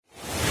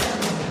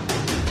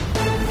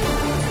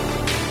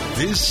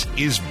This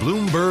is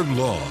Bloomberg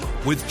Law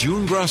with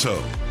June Grasso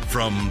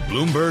from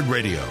Bloomberg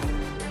Radio.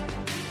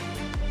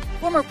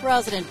 Former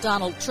President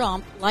Donald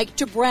Trump liked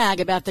to brag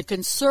about the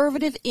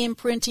conservative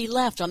imprint he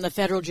left on the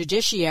federal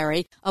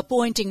judiciary,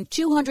 appointing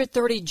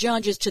 230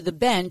 judges to the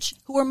bench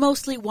who are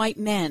mostly white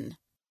men.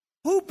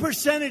 Who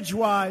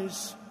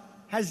percentage-wise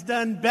has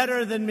done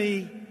better than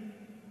me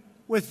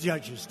with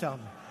judges? Tell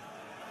me.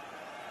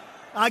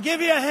 I'll give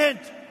you a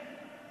hint.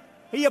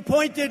 He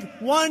appointed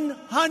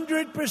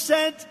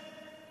 100%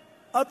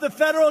 of the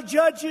federal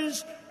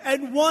judges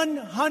and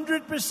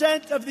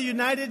 100% of the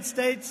United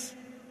States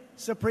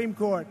Supreme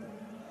Court.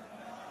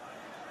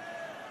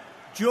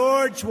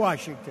 George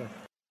Washington.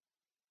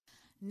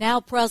 Now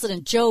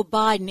President Joe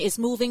Biden is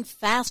moving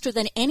faster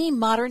than any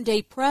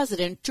modern-day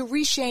president to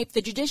reshape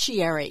the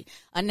judiciary,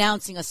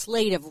 announcing a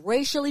slate of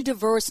racially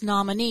diverse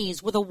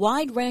nominees with a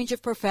wide range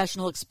of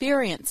professional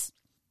experience.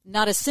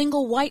 Not a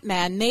single white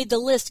man made the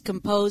list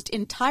composed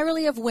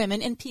entirely of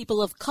women and people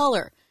of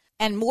color,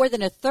 and more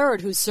than a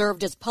third who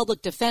served as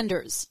public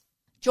defenders.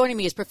 Joining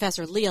me is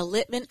Professor Leah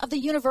Littman of the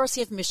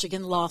University of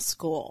Michigan Law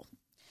School.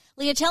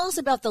 Leah, tell us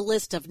about the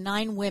list of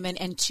 9 women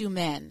and 2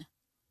 men.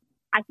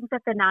 I think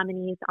that the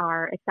nominees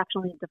are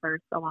exceptionally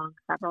diverse along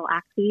several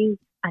axes.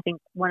 I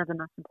think one of the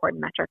most important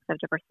metrics of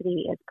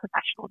diversity is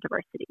professional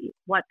diversity,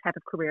 what type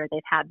of career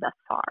they've had thus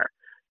far.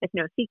 It's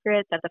no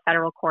secret that the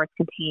federal courts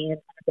contain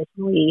an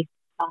abysmally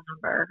small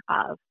number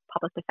of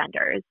public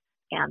defenders,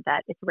 and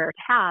that it's rare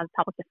to have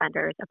public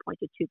defenders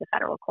appointed to the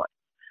federal courts.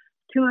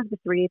 2 of the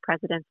 3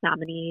 president's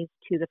nominees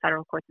to the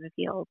federal courts of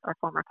appeals are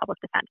former public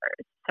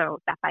defenders. So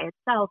that by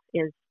itself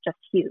is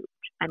just huge.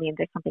 I mean,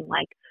 there's something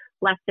like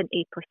less than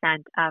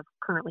 8% of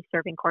currently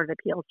serving Court of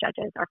Appeals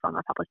judges are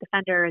former public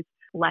defenders.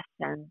 Less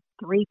than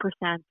 3%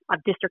 of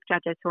district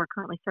judges who are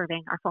currently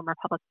serving are former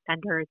public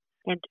defenders.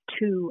 And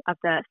 2 of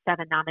the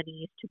 7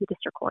 nominees to the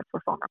district courts were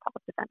former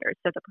public defenders.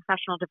 So the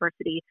professional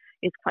diversity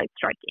is quite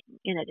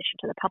striking. In addition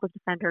to the public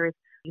defenders,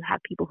 you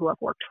have people who have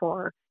worked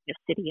for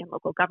city and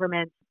local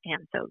governments.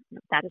 And so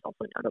that is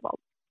also notable.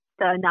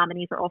 The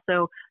nominees are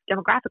also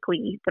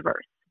demographically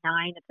diverse.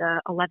 9 of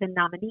the 11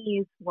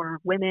 nominees were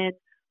women.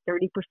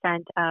 30%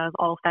 of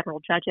all federal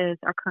judges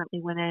are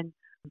currently women.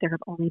 There have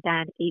only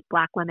been 8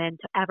 Black women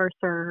to ever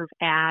serve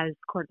as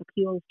Court of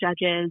Appeals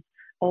judges.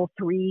 All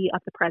 3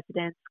 of the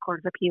president's Court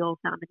of Appeals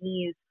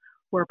nominees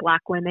were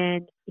Black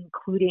women,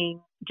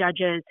 including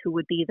judges who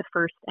would be the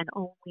first and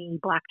only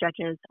Black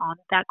judges on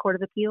that Court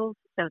of Appeals.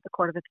 So the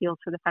Court of Appeals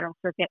for the Federal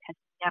Circuit has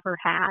never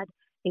had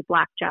a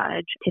Black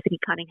judge. Tiffany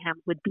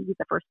Cunningham would be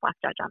the first Black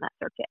judge on that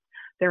circuit.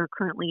 There are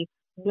currently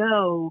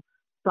no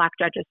Black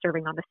judges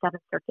serving on the 7th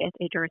Circuit,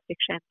 a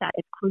jurisdiction that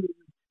includes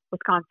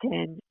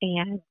Wisconsin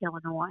and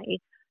Illinois.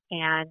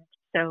 And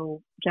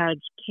so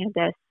Judge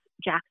Candace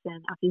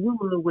Jackson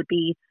Akilulu would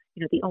be,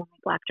 the only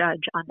Black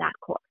judge on that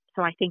court.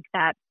 So I think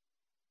that,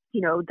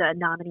 the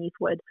nominees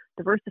would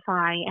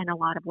diversify in a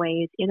lot of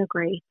ways,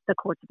 integrate the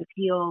courts of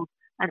appeals,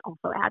 and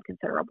also add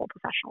considerable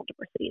professional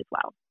diversity as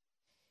well.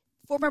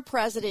 Former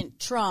President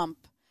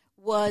Trump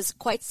was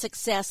quite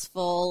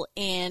successful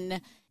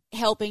in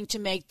helping to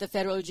make the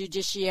federal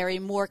judiciary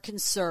more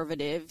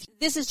conservative.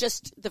 This is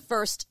just the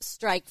first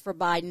strike for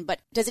Biden, but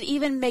does it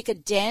even make a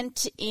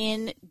dent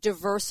in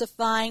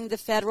diversifying the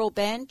federal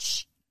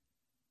bench?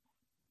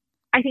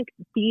 I think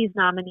these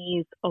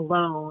nominees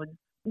alone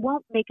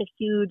won't make a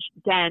huge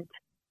dent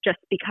just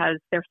because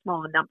they're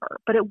small in number,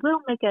 but it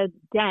will make a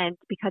dent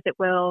because it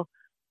will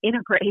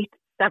integrate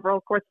several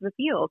courts of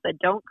appeals that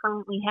don't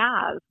currently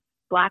have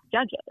Black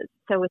judges.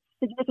 So it's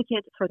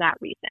significant for that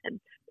reason.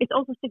 It's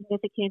also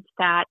significant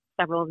that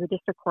several of the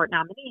district court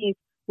nominees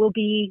will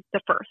be the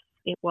first.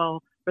 It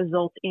will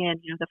result in,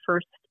 the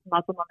first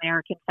Muslim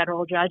American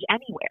federal judge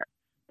anywhere,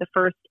 the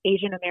first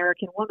Asian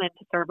American woman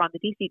to serve on the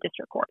D.C.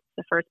 District Court,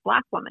 the first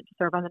Black woman to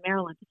serve on the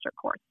Maryland District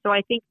Court. So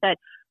I think that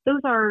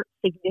those are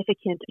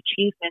significant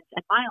achievements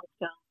and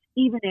milestones,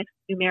 even if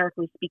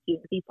numerically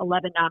speaking, these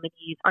 11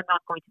 nominees are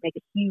not going to make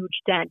a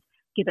huge dent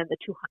given the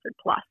 200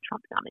 plus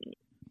Trump nominees.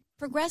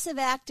 Progressive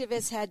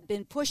activists had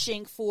been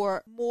pushing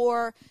for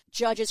more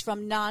judges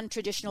from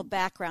non-traditional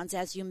backgrounds,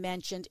 as you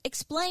mentioned.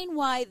 Explain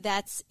why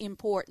that's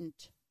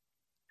important.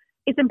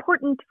 It's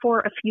important for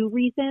a few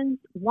reasons.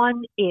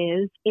 One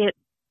is it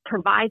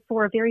provides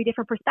for a very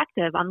different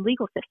perspective on the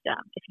legal system.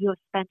 If you have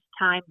spent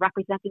time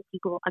representing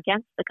people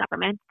against the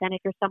government than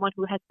if you're someone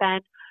who has been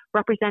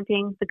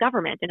representing the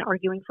government and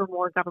arguing for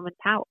more government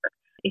power.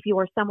 If you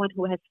are someone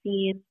who has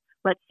seen,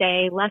 let's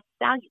say, less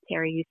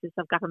salutary uses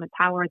of government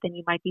power, then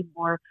you might be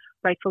more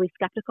rightfully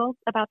skeptical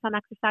about some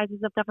exercises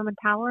of government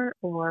power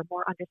or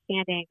more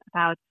understanding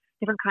about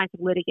different kinds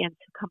of litigants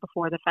who come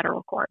before the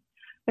federal court.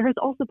 There has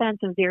also been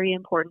some very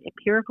important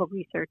empirical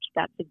research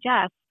that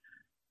suggests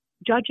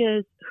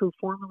judges who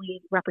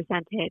formerly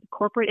represented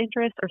corporate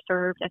interests or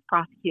served as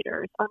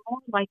prosecutors are more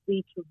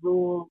likely to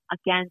rule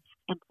against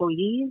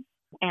employees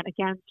and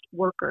against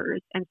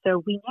workers. And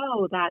so we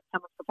know that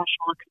someone's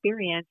professional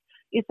experience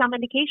is some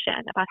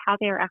indication about how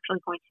they are actually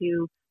going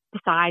to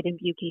decide and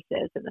view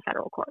cases in the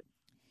federal courts.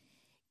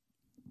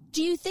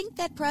 Do you think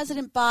that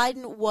President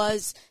Biden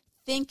was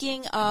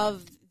thinking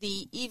of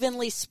the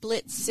evenly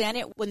split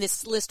Senate when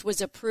this list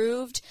was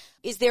approved,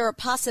 is there a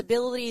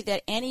possibility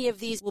that any of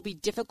these will be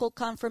difficult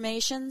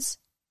confirmations?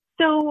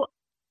 So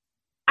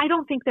I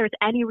don't think there's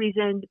any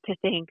reason to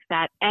think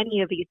that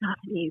any of these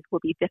nominees will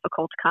be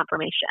difficult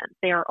confirmations.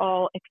 They are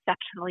all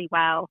exceptionally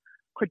well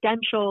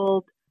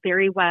credentialed,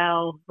 very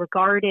well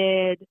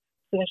regarded.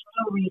 So there's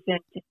no reason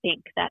to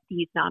think that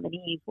these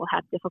nominees will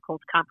have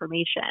difficult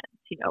confirmations.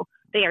 You know,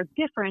 they are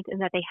different in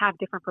that they have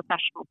different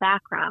professional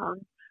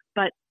backgrounds,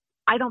 but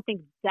I don't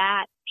think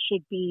that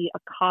should be a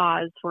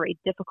cause for a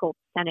difficult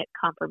Senate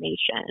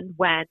confirmation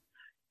when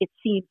it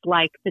seems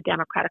like the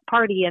Democratic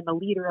Party and the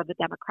leader of the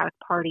Democratic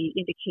Party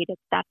indicated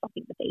that's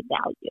something that they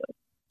value.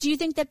 Do you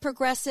think that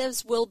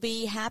progressives will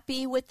be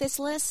happy with this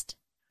list?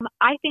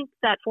 I think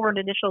that for an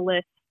initial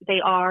list, they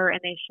are, and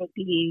they should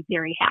be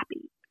very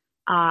happy.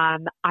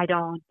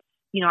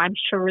 I'm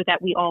sure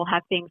that we all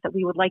have things that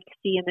we would like to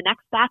see in the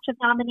next batch of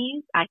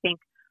nominees. I think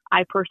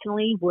I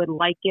personally would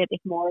like it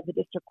if more of the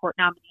district court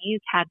nominees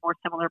had more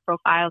similar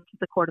profiles to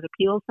the Court of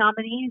Appeals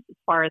nominees as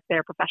far as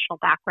their professional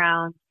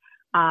backgrounds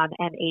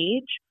and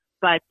age.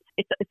 But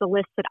it's a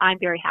list that I'm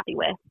very happy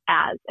with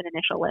as an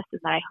initial list,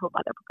 and that I hope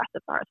other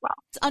progressives are as well.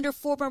 Under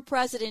former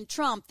President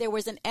Trump, there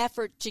was an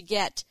effort to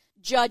get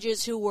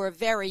judges who were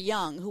very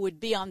young, who would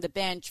be on the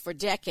bench for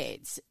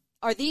decades.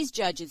 Are these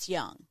judges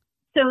young?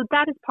 So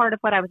that is part of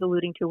what I was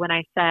alluding to when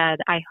I said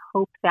I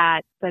hope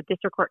that the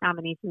district court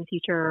nominees in the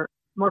future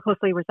more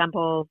closely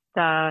resemble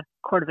the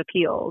Court of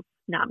Appeals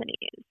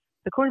nominees.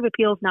 The Court of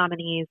Appeals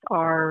nominees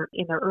are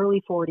in their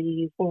early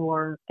 40s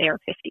or they are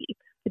 50.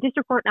 The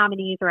district court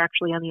nominees are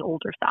actually on the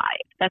older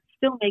side. That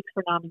still makes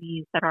for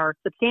nominees that are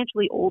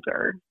substantially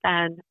older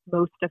than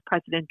most of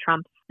President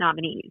Trump's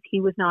nominees.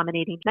 He was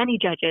nominating many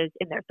judges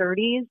in their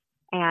 30s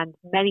and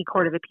many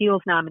Court of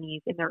Appeals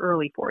nominees in their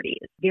early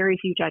 40s. Very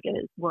few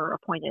judges were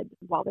appointed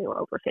while they were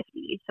over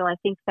 50. So I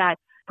think that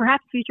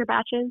perhaps future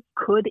batches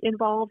could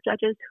involve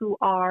judges who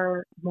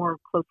are more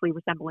closely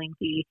resembling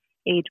the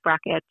age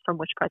brackets from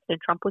which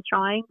President Trump was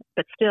drawing,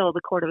 but still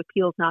the Court of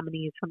Appeals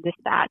nominees from this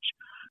batch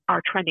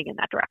are trending in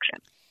that direction.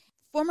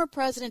 Former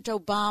President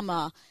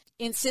Obama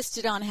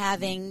insisted on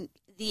having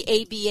the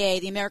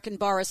ABA, the American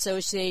Bar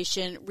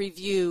Association,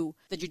 review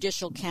the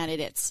judicial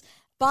candidates.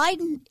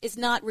 Biden is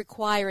not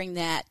requiring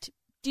that.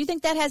 Do you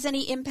think that has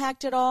any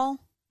impact at all?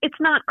 It's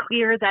not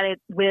clear that it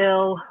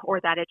will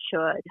or that it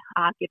should,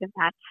 given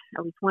that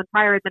at least one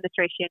prior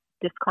administration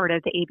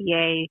discarded the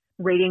ABA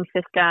rating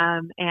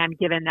system, and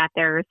given that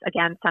there's,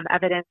 again, some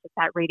evidence that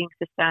that rating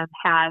system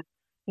has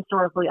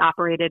historically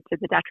operated to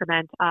the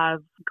detriment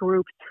of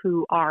groups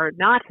who are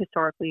not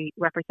historically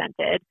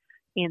represented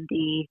in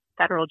the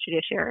federal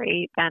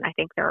judiciary, then I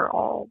think there are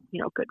all,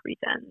 good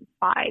reasons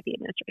why the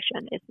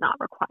administration is not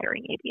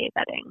requiring ABA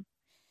vetting.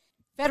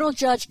 Federal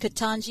Judge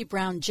Ketanji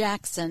Brown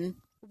Jackson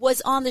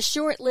was on the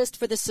short list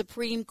for the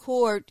Supreme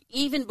Court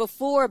even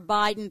before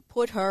Biden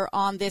put her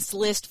on this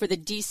list for the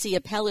D.C.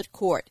 Appellate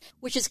Court,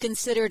 which is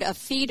considered a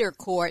feeder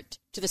court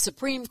to the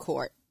Supreme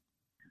Court.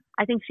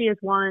 I think she is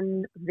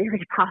one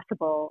very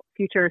possible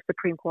future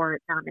Supreme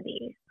Court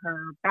nominee.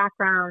 Her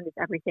background is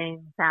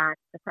everything that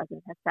the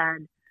president has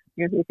said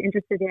he's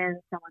interested in.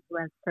 Someone who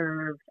has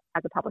served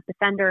as a public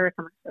defender,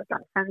 someone who served on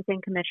the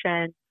Sentencing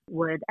Commission,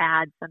 would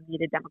add some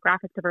needed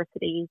demographic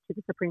diversity to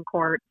the Supreme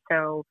Court.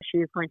 So she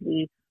is going to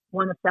be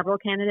one of several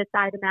candidates,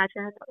 I'd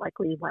imagine, but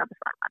likely one of the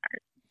front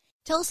runners.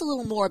 Tell us a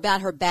little more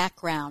about her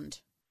background.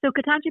 So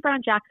Ketanji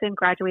Brown Jackson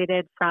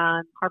graduated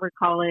from Harvard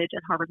College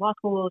and Harvard Law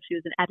School. She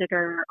was an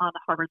editor on the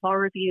Harvard Law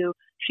Review.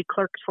 She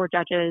clerked for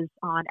judges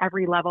on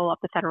every level of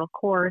the federal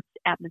courts,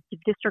 at the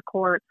district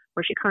court,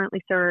 where she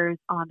currently serves,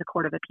 on the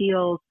Court of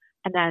Appeals,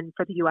 and then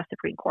for the U.S.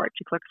 Supreme Court.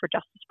 She clerked for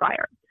Justice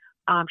Breyer.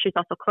 She's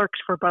also clerked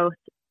for both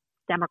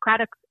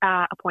Democratic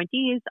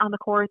appointees on the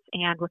courts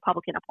and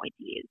Republican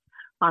appointees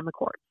on the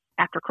courts.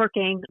 After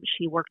clerking,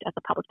 she worked as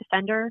a public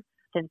defender.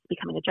 Since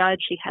becoming a judge,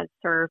 she has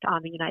served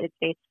on the United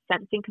States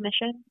Sentencing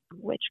Commission,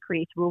 which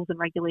creates rules and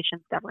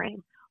regulations governing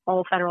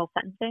all federal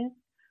sentencing.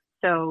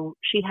 So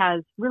she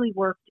has really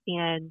worked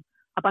in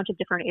a bunch of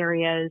different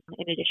areas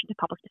in addition to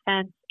public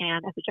defense.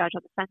 And as a judge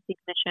on the Sentencing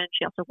Commission,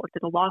 she also worked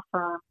at a law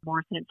firm,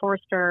 Morrison &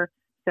 Foerster.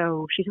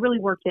 So she's really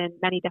worked in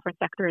many different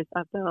sectors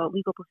of the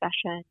legal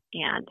profession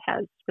and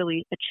has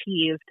really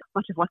achieved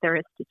much of what there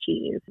is to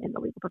achieve in the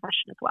legal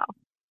profession as well.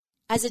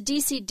 As a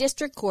D.C.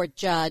 District Court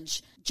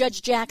judge,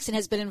 Judge Jackson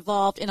has been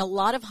involved in a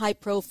lot of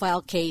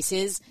high-profile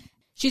cases.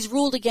 She's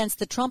ruled against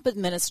the Trump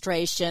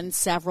administration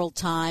several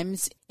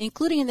times,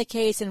 including in the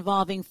case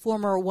involving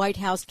former White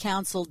House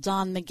counsel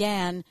Don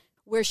McGahn,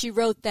 where she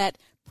wrote that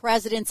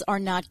presidents are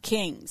not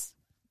kings.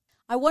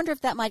 I wonder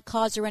if that might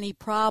cause her any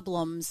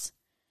problems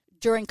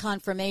during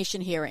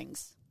confirmation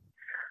hearings.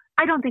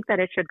 I don't think that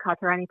it should cause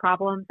her any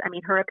problems. I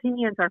mean, her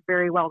opinions are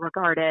very well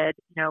regarded,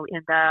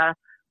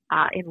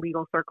 in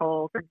legal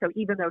circles. And so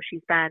even though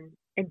she's been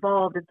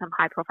involved in some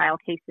high-profile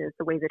cases,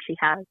 the way that she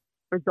has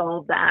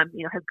resolved them,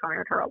 has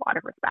garnered her a lot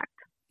of respect.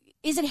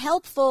 Is it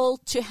helpful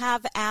to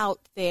have out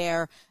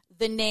there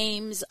the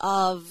names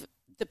of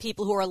the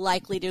people who are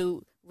likely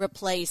to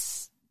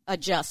replace a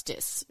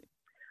justice?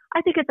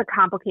 I think it's a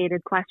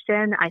complicated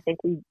question. I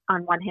think we,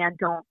 on one hand,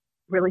 don't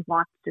really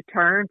want to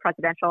turn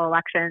presidential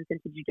elections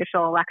into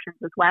judicial elections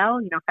as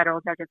well. You know, federal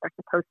judges are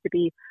supposed to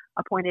be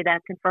appointed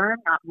and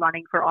confirmed, not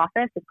running for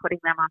office, and putting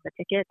them on the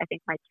ticket, I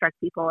think, might strike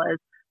people as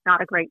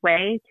not a great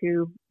way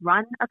to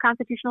run a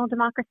constitutional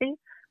democracy.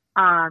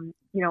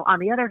 You know, on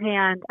the other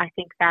hand, I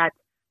think that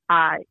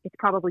it's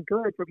probably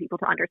good for people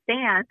to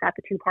understand that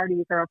the two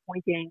parties are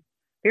appointing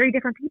very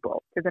different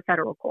people to the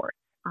federal court.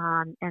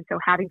 And so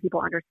having people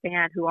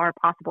understand who are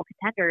possible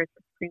contenders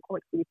for Supreme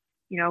Court seats,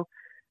 you know,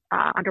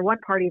 under one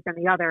party than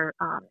the other,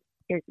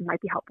 it might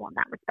be helpful in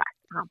that respect.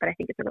 But I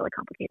think it's a really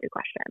complicated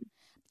question.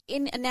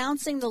 In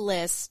announcing the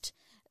list,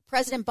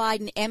 President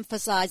Biden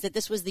emphasized that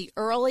this was the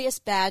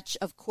earliest batch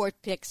of court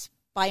picks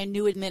by a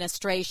new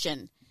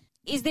administration.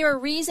 Is there a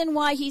reason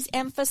why he's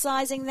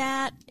emphasizing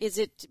that? Is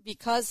it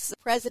because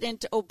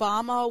President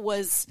Obama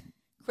was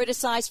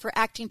criticized for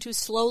acting too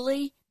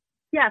slowly?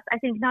 Yes, I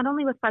think not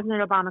only was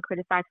President Obama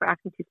criticized for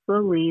acting too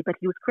slowly, but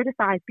he was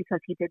criticized because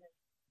he didn't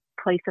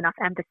place enough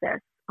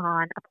emphasis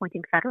on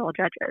appointing federal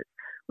judges.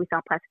 We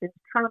saw President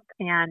Trump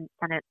and then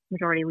Senate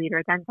Majority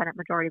Leader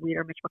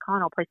Mitch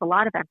McConnell place a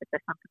lot of emphasis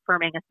on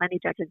confirming as many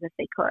judges as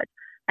they could.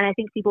 And I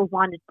think people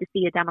wanted to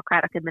see a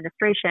Democratic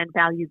administration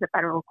value the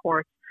federal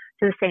courts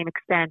to the same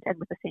extent and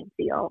with the same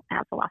zeal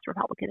as the last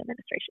Republican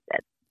administration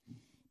did.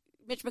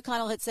 Mitch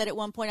McConnell had said at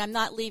one point, I'm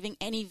not leaving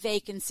any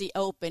vacancy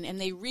open, and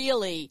they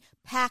really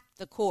packed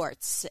the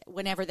courts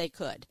whenever they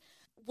could.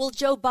 Will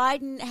Joe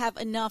Biden have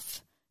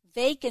enough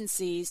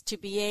vacancies to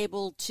be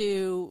able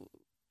to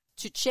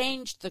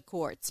change the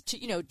courts,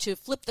 to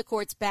flip the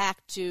courts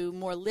back to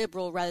more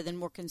liberal rather than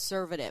more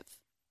conservative?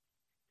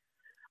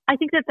 I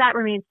think that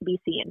remains to be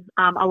seen.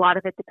 A lot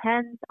of it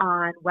depends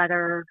on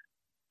whether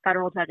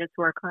federal judges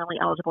who are currently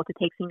eligible to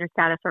take senior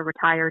status or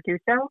retire do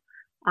so.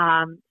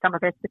 Some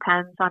of it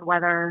depends on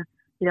whether,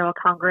 a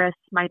Congress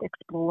might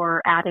explore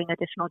adding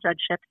additional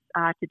judgeships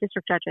to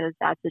district judges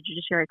as the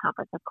Judiciary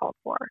Conference has called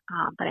for.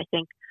 But I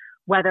think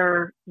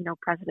whether,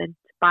 President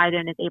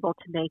Biden is able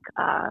to make,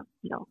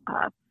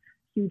 a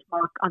huge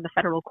mark on the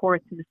federal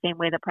courts in the same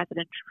way that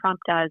President Trump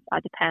does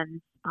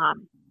depends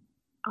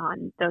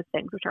on those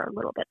things which are a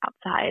little bit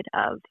outside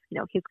of,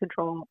 his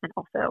control and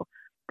also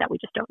that we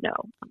just don't know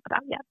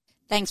about yet.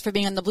 Thanks for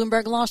being on the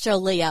Bloomberg Law Show,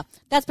 Leah.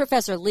 That's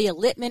Professor Leah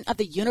Littman of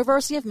the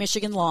University of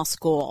Michigan Law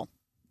School.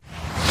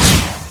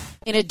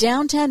 In a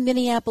downtown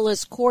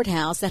Minneapolis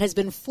courthouse that has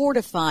been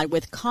fortified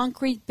with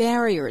concrete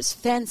barriers,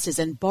 fences,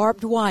 and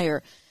barbed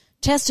wire,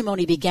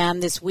 testimony began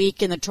this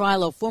week in the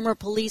trial of former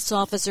police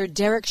officer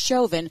Derek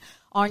Chauvin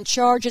on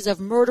charges of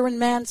murder and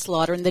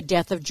manslaughter in the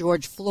death of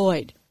George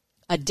Floyd,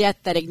 a death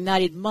that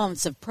ignited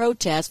months of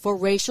protest for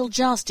racial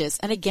justice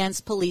and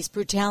against police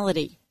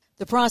brutality.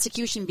 The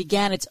prosecution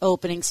began its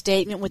opening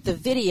statement with the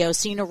video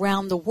seen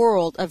around the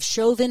world of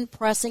Chauvin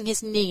pressing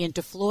his knee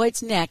into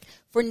Floyd's neck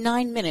for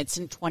 9 minutes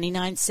and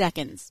 29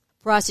 seconds.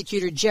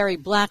 Prosecutor Jerry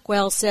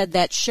Blackwell said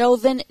that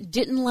Chauvin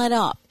didn't let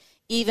up,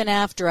 even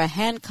after a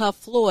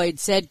handcuffed Floyd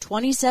said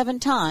 27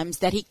 times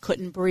that he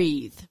couldn't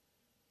breathe.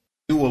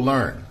 You will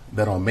learn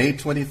that on May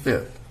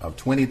 25th of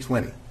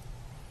 2020,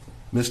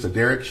 Mr.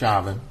 Derek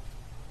Chauvin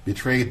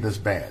betrayed this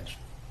badge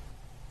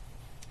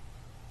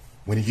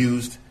when he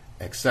used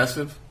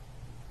excessive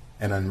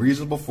and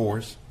unreasonable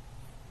force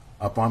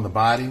upon the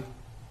body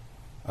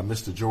of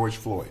Mr. George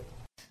Floyd.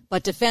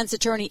 But defense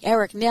attorney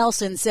Eric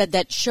Nelson said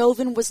that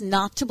Chauvin was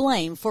not to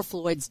blame for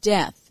Floyd's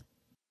death.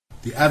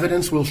 The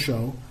evidence will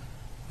show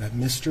that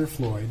Mr.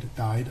 Floyd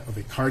died of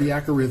a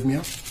cardiac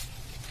arrhythmia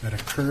that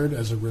occurred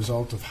as a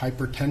result of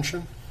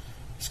hypertension,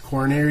 his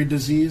coronary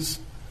disease,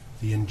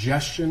 the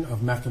ingestion of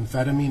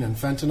methamphetamine and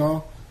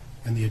fentanyl,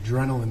 and the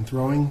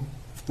adrenaline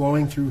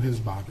flowing through his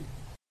body.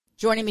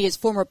 Joining me is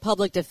former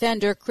public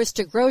defender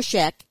Krista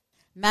Groshek,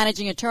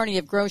 managing attorney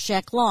of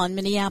Groshek Law in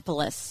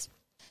Minneapolis.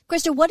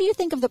 Krista, what do you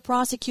think of the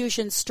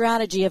prosecution's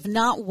strategy of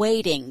not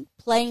waiting,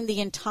 playing the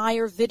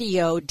entire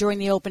video during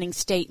the opening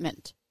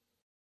statement?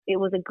 It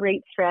was a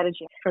great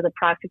strategy for the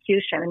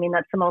prosecution. I mean,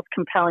 that's the most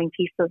compelling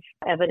piece of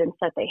evidence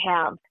that they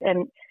have.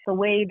 And the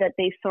way that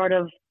they sort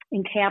of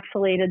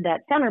encapsulated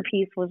that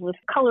centerpiece was with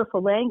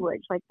colorful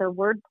language, like the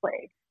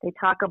wordplay. They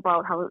talk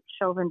about how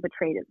Chauvin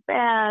betrayed his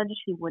badge,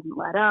 he wouldn't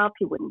let up,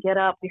 he wouldn't get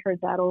up. We heard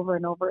that over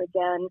and over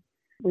again.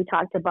 We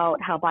talked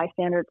about how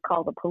bystanders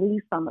call the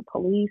police on the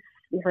police.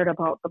 We heard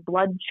about the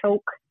blood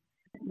choke.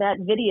 That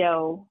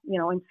video,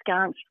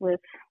 ensconced with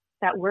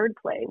that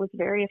wordplay was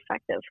very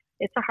effective.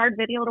 It's a hard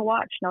video to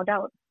watch, no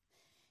doubt.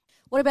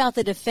 What about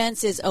the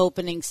defense's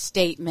opening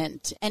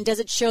statement, and does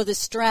it show the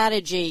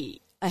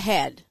strategy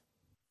ahead?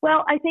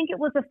 Well, I think it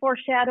was a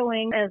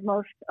foreshadowing, as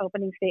most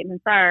opening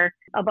statements are,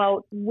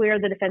 about where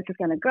the defense is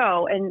going to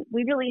go. And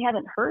we really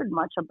haven't heard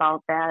much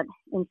about that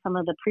in some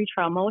of the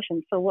pretrial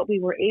motions. So what we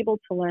were able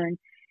to learn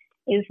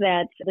is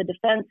that the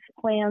defense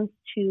plans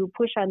to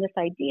push on this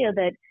idea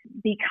that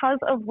because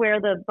of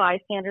where the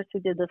bystanders who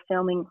did the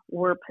filming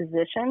were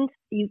positioned,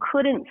 you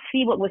couldn't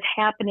see what was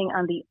happening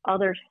on the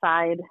other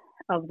side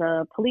of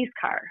the police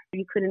car.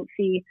 You couldn't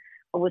see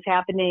what was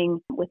happening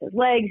with his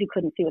legs. You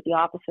couldn't see what the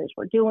officers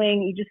were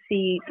doing. You just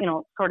see,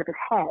 sort of his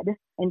head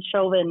and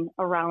Chauvin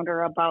around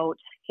her about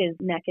his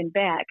neck and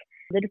back.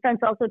 The defense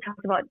also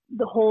talked about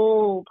the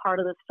whole part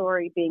of the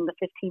story being the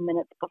 15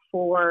 minutes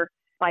before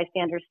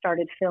bystanders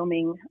started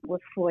filming with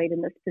Floyd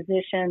in this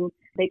position.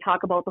 They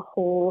talk about the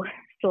whole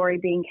story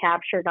being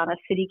captured on a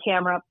city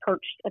camera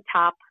perched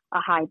atop a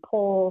high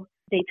pole.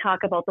 They talk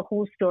about the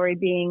whole story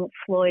being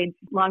Floyd's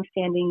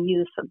longstanding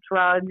use of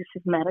drugs,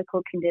 his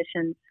medical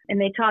conditions.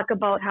 And they talk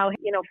about how,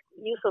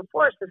 use of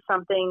force is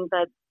something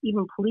that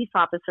even police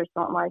officers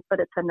don't like, but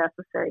it's a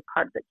necessary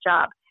part of the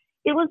job.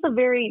 It was a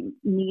very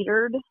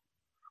metered,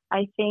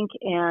 I think,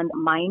 and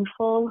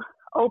mindful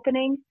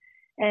opening.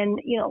 And,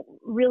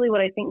 really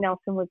what I think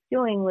Nelson was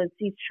doing was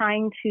he's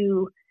trying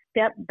to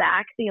step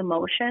back the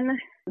emotion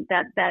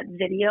that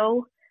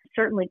video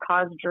certainly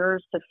caused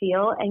jurors to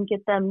feel and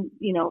get them,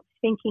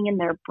 thinking in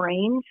their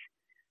brains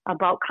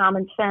about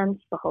common sense,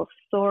 the whole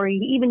story.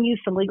 He even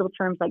used some legal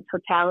terms like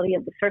totality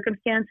of the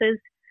circumstances.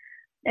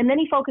 And then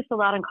he focused a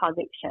lot on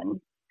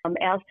causation,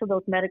 as to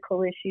those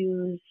medical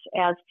issues,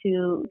 as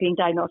to being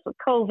diagnosed with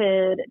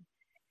COVID,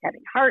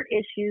 having heart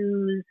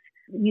issues,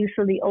 use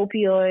of the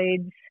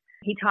opioids.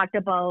 He talked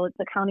about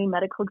the county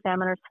medical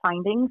examiner's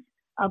findings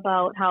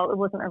about how it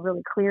wasn't a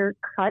really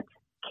clear-cut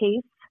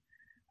case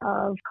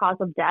of cause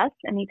of death.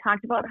 And he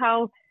talked about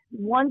how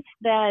once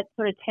that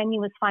sort of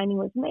tenuous finding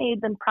was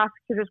made, then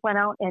prosecutors went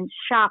out and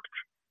shopped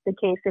the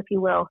case, if you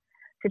will,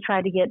 to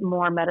try to get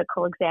more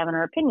medical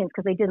examiner opinions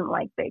because they didn't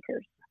like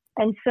Baker's.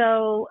 And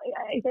so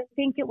I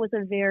think it was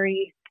a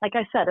very, like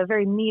I said, a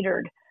very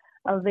metered,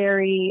 a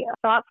very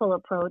thoughtful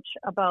approach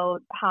about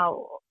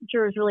how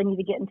jurors really need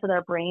to get into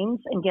their brains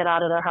and get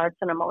out of their hearts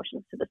and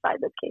emotions to decide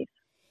this case.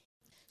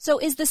 So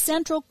is the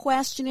central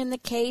question in the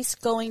case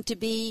going to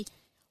be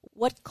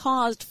what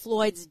caused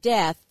Floyd's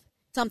death,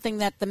 something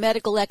that the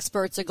medical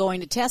experts are going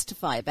to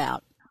testify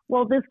about?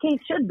 Well, this case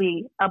should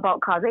be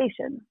about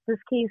causation. This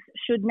case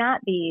should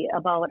not be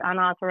about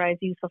unauthorized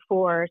use of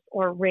force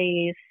or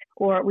race,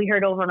 or we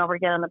heard over and over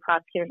again in the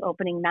prosecutor's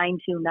opening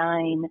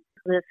 929.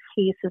 This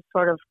case is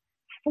sort of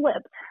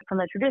flipped from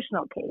the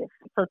traditional case.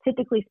 So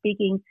typically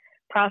speaking,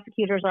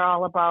 prosecutors are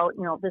all about,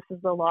 this is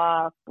the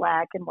law,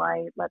 black and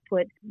white. Let's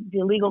put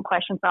the legal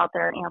questions out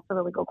there and answer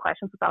the legal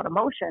questions without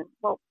emotion.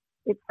 Well,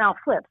 it's now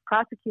flipped.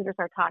 Prosecutors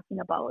are talking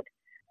about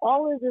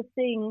all of the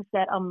things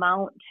that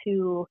amount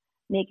to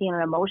making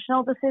an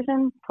emotional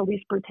decision,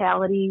 police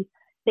brutality.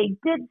 They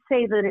did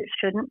say that it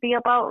shouldn't be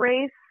about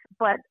race,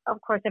 but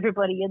of course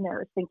everybody in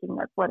there is thinking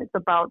that's what it's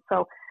about.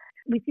 So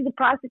we see the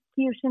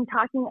prosecution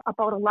talking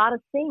about a lot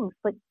of things,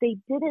 but they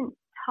didn't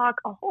talk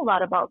a whole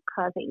lot about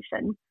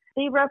causation.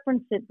 They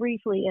referenced it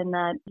briefly in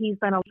that he's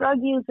been a drug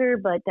user,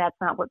 but that's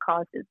not what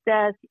caused his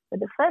death. The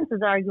defense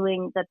is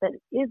arguing that that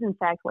is in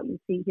fact what you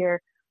see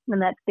here,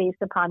 and that's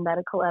based upon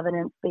medical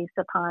evidence, based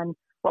upon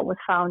what was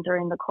found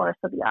during the course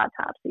of the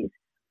autopsies.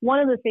 One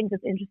of the things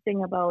that's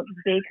interesting about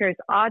Baker's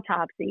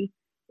autopsy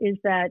is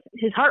that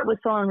his heart was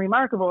so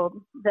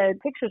unremarkable that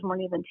pictures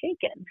weren't even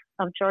taken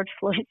of George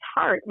Floyd's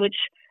heart, which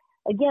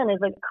again is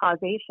a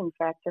causation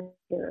factor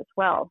here as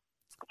well.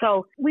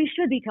 So we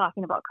should be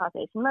talking about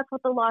causation. That's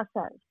what the law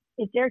says.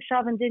 If Derek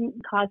Chauvin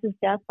didn't cause his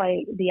death by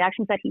the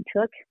actions that he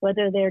took,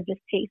 whether they're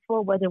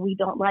distasteful, whether we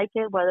don't like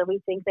it, whether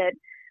we think that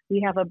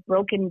we have a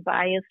broken,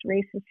 biased,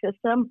 racist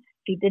system,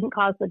 if he didn't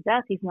cause the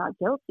death, he's not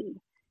guilty.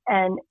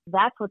 And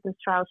that's what this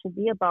trial should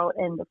be about,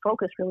 and the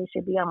focus really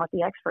should be on what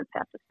the experts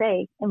have to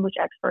say and which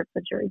experts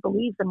the jury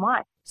believes and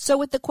why. So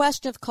with the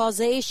question of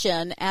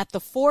causation at the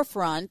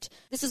forefront,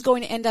 this is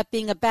going to end up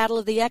being a battle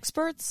of the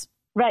experts?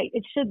 Right.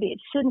 It should be. It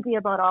shouldn't be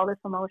about all this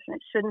emotion.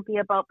 It shouldn't be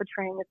about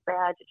betraying his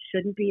badge. It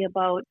shouldn't be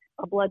about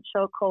a blood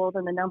chokehold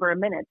and the number of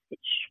minutes. It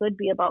should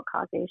be about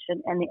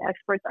causation, and the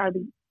experts are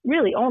the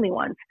really only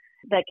ones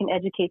that can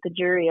educate the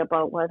jury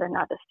about whether or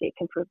not the state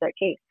can prove their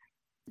case.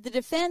 The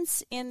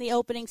defense in the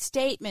opening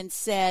statement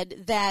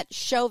said that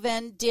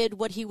Chauvin did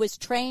what he was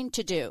trained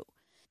to do.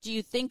 Do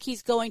you think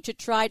he's going to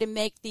try to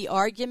make the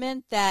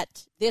argument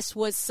that this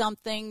was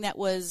something that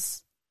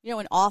was,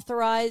 an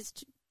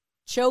authorized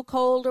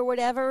chokehold or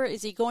whatever?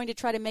 Is he going to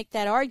try to make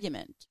that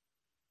argument?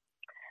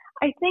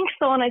 I think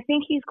so, and I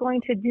think he's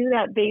going to do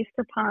that based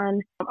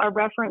upon a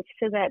reference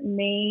to that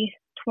May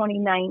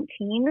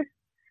 2019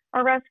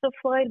 arrest of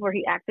Floyd, where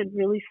he acted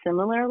really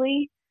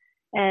similarly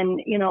and,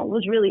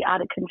 was really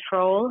out of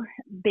control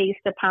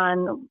based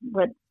upon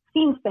what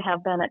seems to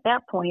have been at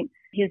that point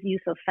his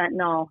use of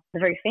fentanyl, the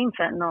very same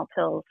fentanyl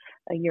pills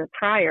a year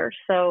prior.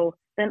 So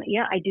then,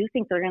 I do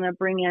think they're going to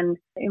bring in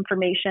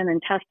information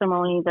and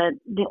testimony that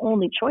the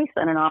only choice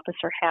that an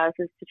officer has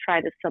is to try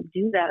to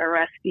subdue that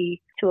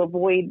arrestee to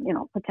avoid,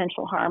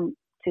 potential harm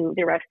to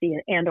the arrestee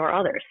and or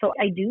others. So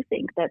I do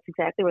think that's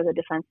exactly where the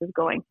defense is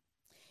going.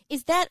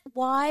 Is that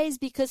wise?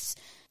 Because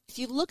if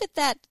you look at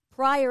that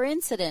prior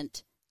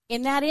incident,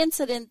 in that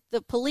incident,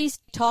 the police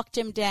talked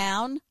him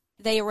down.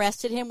 They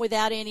arrested him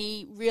without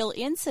any real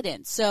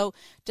incident. So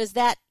does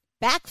that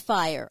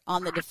backfire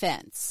on the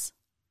defense?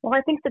 Well,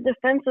 I think the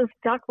defense is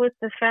stuck with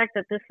the fact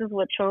that this is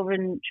what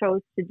Chauvin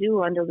chose to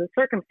do under the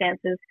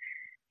circumstances.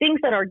 Things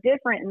that are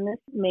different in this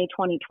May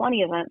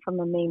 2020 event from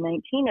the May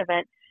 19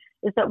 event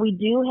is that we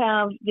do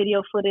have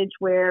video footage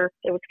where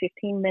there was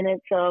 15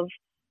 minutes of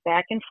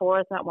back and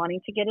forth, not wanting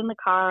to get in the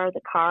car,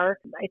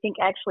 I think,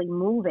 actually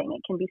moving.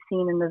 It can be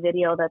seen in the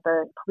video that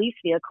the police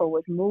vehicle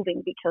was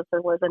moving because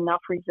there was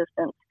enough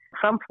resistance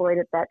from Floyd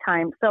at that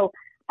time. So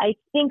I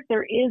think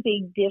there is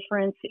a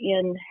difference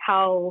in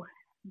how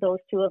those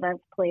two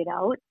events played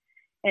out.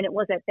 And it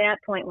was at that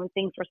point when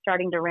things were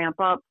starting to ramp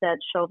up that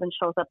Chauvin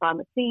shows up on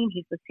the scene.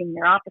 He's the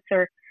senior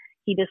officer.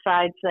 He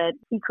decides that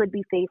he could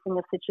be facing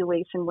a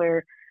situation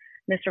where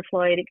Mr.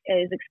 Floyd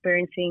is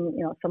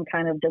experiencing, some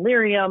kind of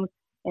delirium,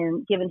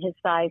 and given his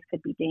size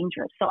could be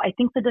dangerous. So I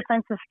think the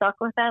defense is stuck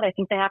with that. I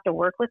think they have to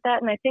work with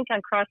that. And I think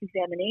on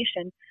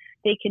cross-examination,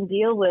 they can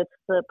deal with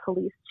the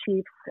police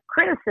chief's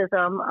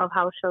criticism of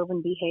how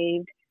Chauvin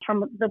behaved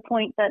from the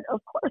point that,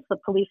 of course, the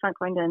police aren't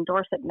going to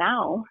endorse it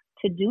now.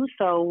 To do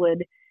so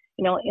would,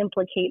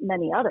 implicate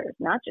many others,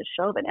 not just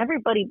Chauvin.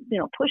 Everybody,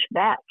 pushed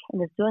back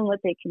and is doing what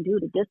they can do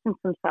to distance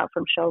themselves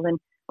from Chauvin,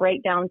 right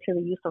down to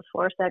the use of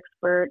force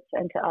experts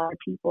and to other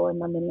people in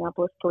the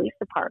Minneapolis Police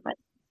Department.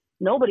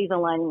 Nobody's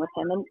aligning with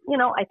him. And,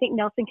 I think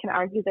Nelson can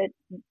argue that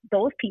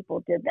those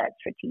people did that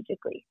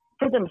strategically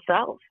for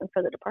themselves and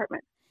for the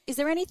department. Is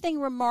there anything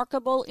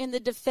remarkable in the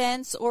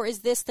defense, or is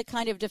this the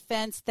kind of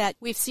defense that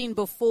we've seen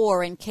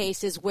before in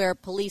cases where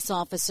police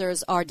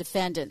officers are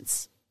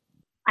defendants?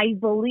 I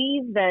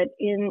believe that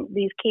in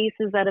these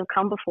cases that have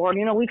come before,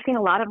 we've seen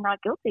a lot of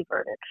not guilty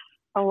verdicts.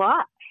 A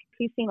lot.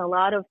 We've seen a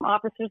lot of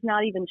officers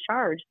not even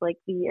charged, like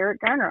the Eric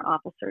Garner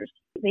officers.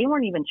 They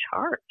weren't even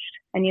charged.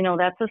 And,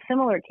 that's a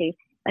similar case.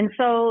 And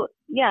so,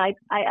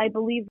 I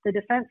believe the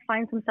defense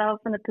finds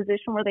themselves in a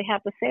position where they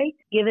have to say,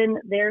 given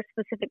their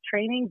specific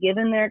training,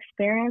 given their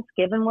experience,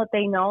 given what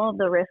they know of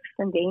the risks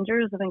and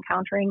dangers of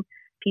encountering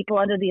people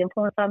under the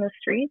influence on the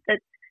street, that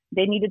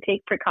they need to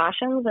take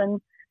precautions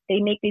and they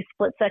make these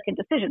split-second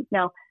decisions.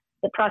 Now,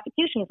 the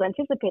prosecution is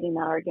anticipating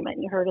that argument.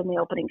 You heard in the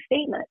opening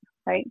statement,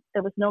 right?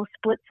 There was no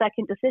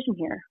split-second decision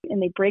here.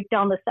 And they break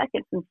down the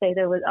seconds and say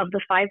there was, of the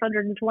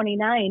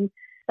 529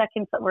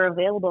 seconds that were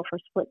available for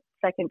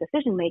split-second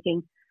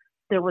decision-making,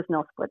 there was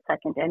no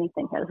split-second to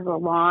anything. This was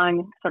a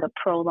long, sort of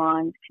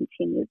prolonged,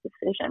 continued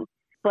decision.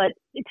 But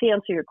to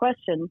answer your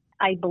question,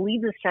 I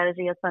believe the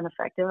strategy has been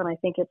effective, and I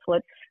think it's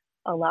what's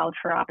allowed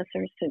for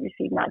officers to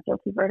receive not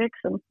guilty verdicts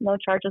and no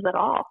charges at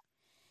all.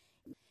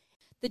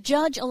 The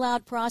judge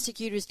allowed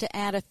prosecutors to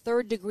add a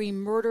third-degree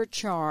murder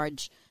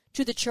charge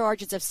to the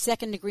charges of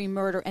second-degree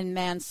murder and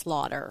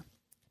manslaughter.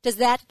 Does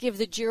that give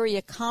the jury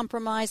a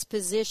compromise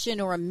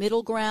position or a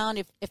middle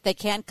ground if they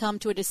can't come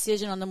to a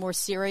decision on the more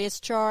serious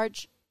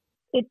charge?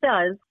 It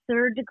does.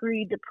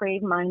 Third-degree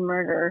depraved mind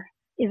murder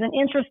is an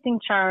interesting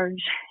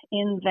charge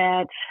in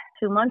that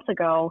 2 months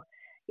ago,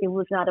 it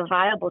was not a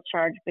viable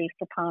charge based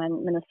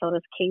upon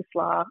Minnesota's case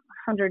law,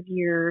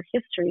 100-year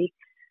history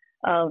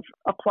of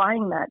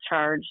applying that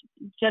charge.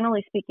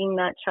 Generally speaking,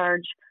 that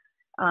charge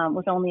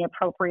was only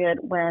appropriate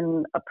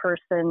when a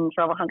person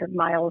drove 100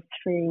 miles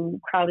through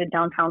crowded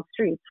downtown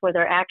streets where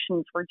their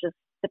actions were just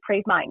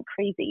depraved mind,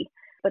 crazy,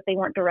 but they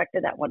weren't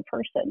directed at one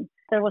person.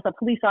 There was a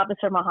police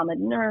officer, Mohammed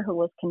Nur, who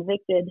was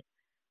convicted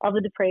of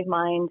the depraved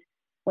mind.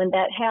 When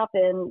that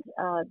happened,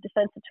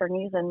 defense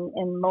attorneys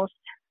and most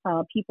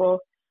people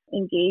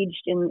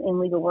engaged in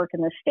legal work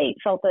in the state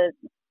felt that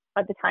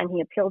at the time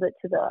he appealed it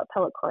to the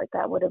appellate court,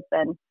 that would have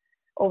been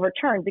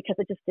overturned because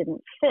it just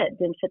didn't fit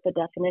the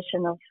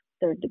definition of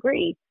third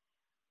degree.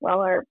 Well,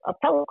 our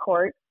appellate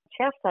court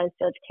chastised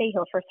Judge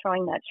Cahill for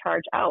throwing that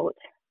charge out.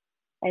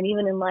 And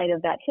even in light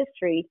of that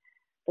history,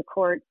 the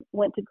court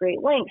went to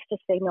great lengths to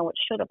say, no, it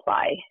should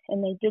apply.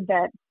 And they did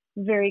that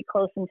very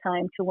close in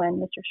time to when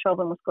Mr.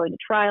 Chauvin was going to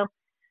trial.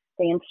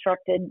 They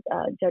instructed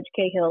Judge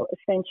Cahill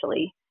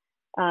essentially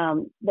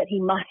that he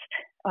must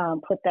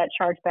put that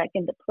charge back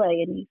into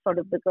play, and he sort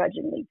of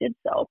begrudgingly did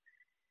so,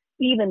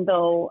 even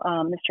though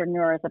Mr.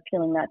 Nur is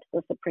appealing that to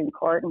the Supreme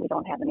Court, and we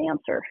don't have an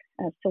answer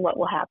as to what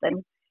will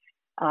happen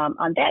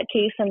on that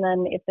case. And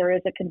then if there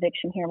is a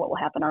conviction here, what will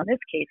happen on this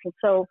case? And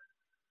so,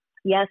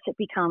 yes, it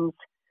becomes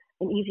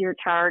an easier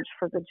charge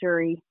for the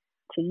jury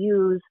to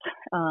use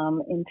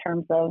in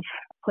terms of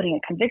putting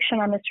a conviction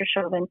on Mr.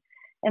 Chauvin.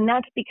 And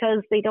that's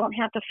because they don't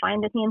have to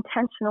find that he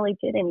intentionally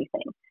did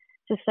anything,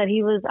 just that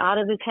he was out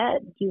of his head.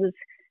 He was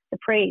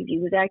depraved. He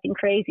was acting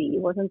crazy. He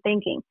wasn't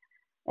thinking.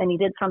 And he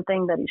did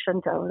something that he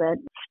shouldn't have. That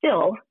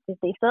still, if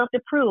they still have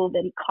to prove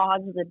that he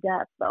caused the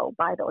death, though,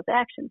 by those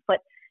actions. But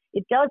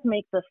it does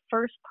make the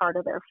first part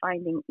of their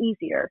finding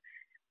easier.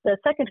 The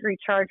second-degree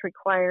charge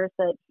requires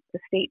that the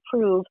state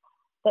prove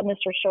that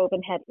Mr.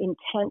 Chauvin had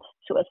intent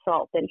to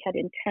assault, that he had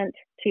intent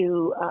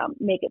to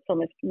make it so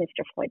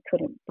Mr. Floyd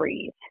couldn't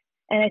breathe.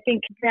 And I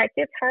think that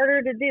gets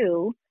harder to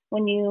do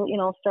when you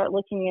start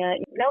looking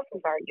at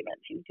Nelson's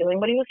arguments. He was doing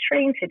what he was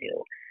trained to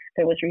do.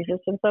 There was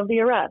resistance of the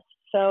arrest.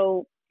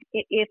 So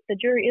if the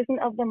jury isn't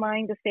of the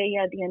mind to say he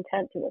had the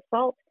intent to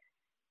assault,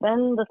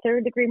 then the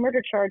third-degree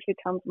murder charge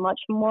becomes much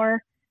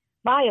more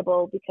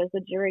viable because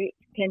the jury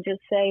can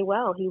just say,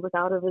 well, he was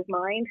out of his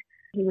mind.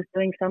 He was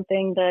doing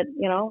something that,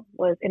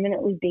 was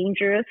imminently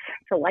dangerous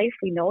to life.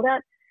 We know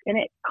that. And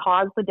it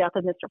caused the death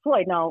of Mr.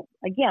 Floyd. Now,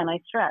 again, I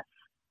stress,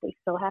 they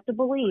still have to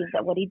believe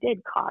that what he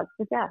did caused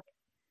the death.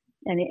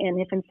 And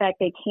if, in fact,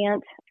 they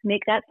can't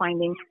make that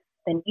finding,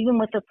 then even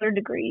with the third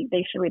degree,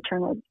 they should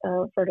return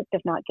a verdict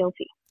if not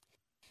guilty.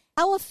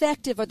 How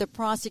effective are the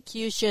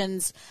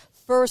prosecution's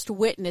first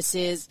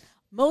witnesses,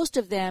 most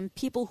of them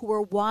people who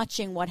were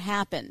watching what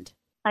happened?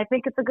 I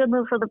think it's a good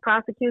move for the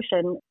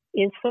prosecution.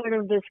 Is sort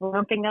of this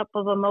ramping up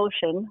of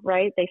emotion,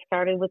 right? They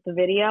started with the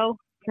video.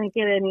 Couldn't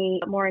get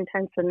any more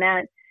intense than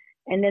that.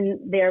 And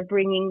then they're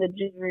bringing the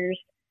jurors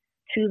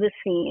to the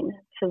scene,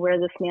 to where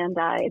this man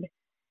died.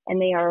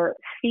 And they are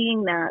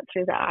seeing that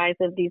through the eyes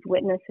of these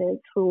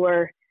witnesses who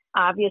were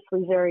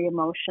obviously very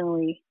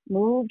emotionally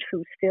moved,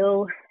 who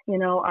still,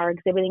 are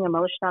exhibiting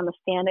emotion on the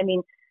stand. I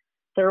mean,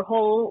 their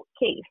whole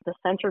case, the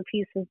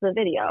centerpiece is the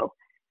video,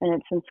 and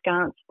it's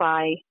ensconced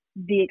by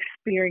the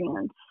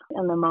experience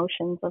and the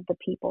emotions of the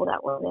people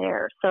that were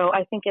there. So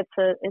I think it's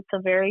a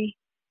very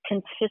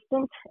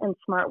consistent and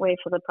smart way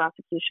for the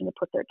prosecution to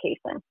put their case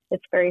in.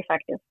 It's very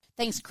effective.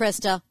 Thanks,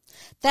 Krista.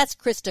 That's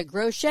Krista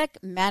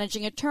Groshek,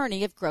 Managing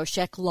Attorney of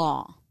Groshek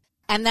Law.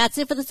 And that's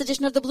it for this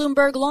edition of the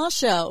Bloomberg Law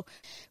Show.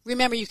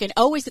 Remember, you can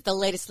always get the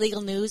latest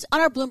legal news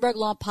on our Bloomberg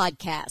Law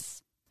podcasts.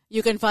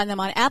 You can find them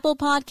on Apple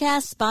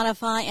Podcasts,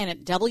 Spotify, and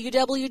at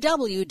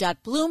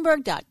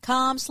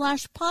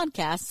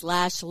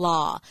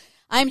www.bloomberg.com/podcast/law.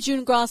 I'm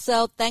June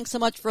Grosso. Thanks so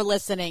much for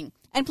listening.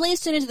 And please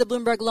tune into the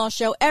Bloomberg Law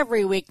Show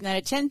every weeknight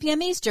at 10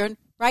 p.m. Eastern,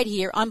 right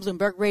here on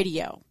Bloomberg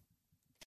Radio.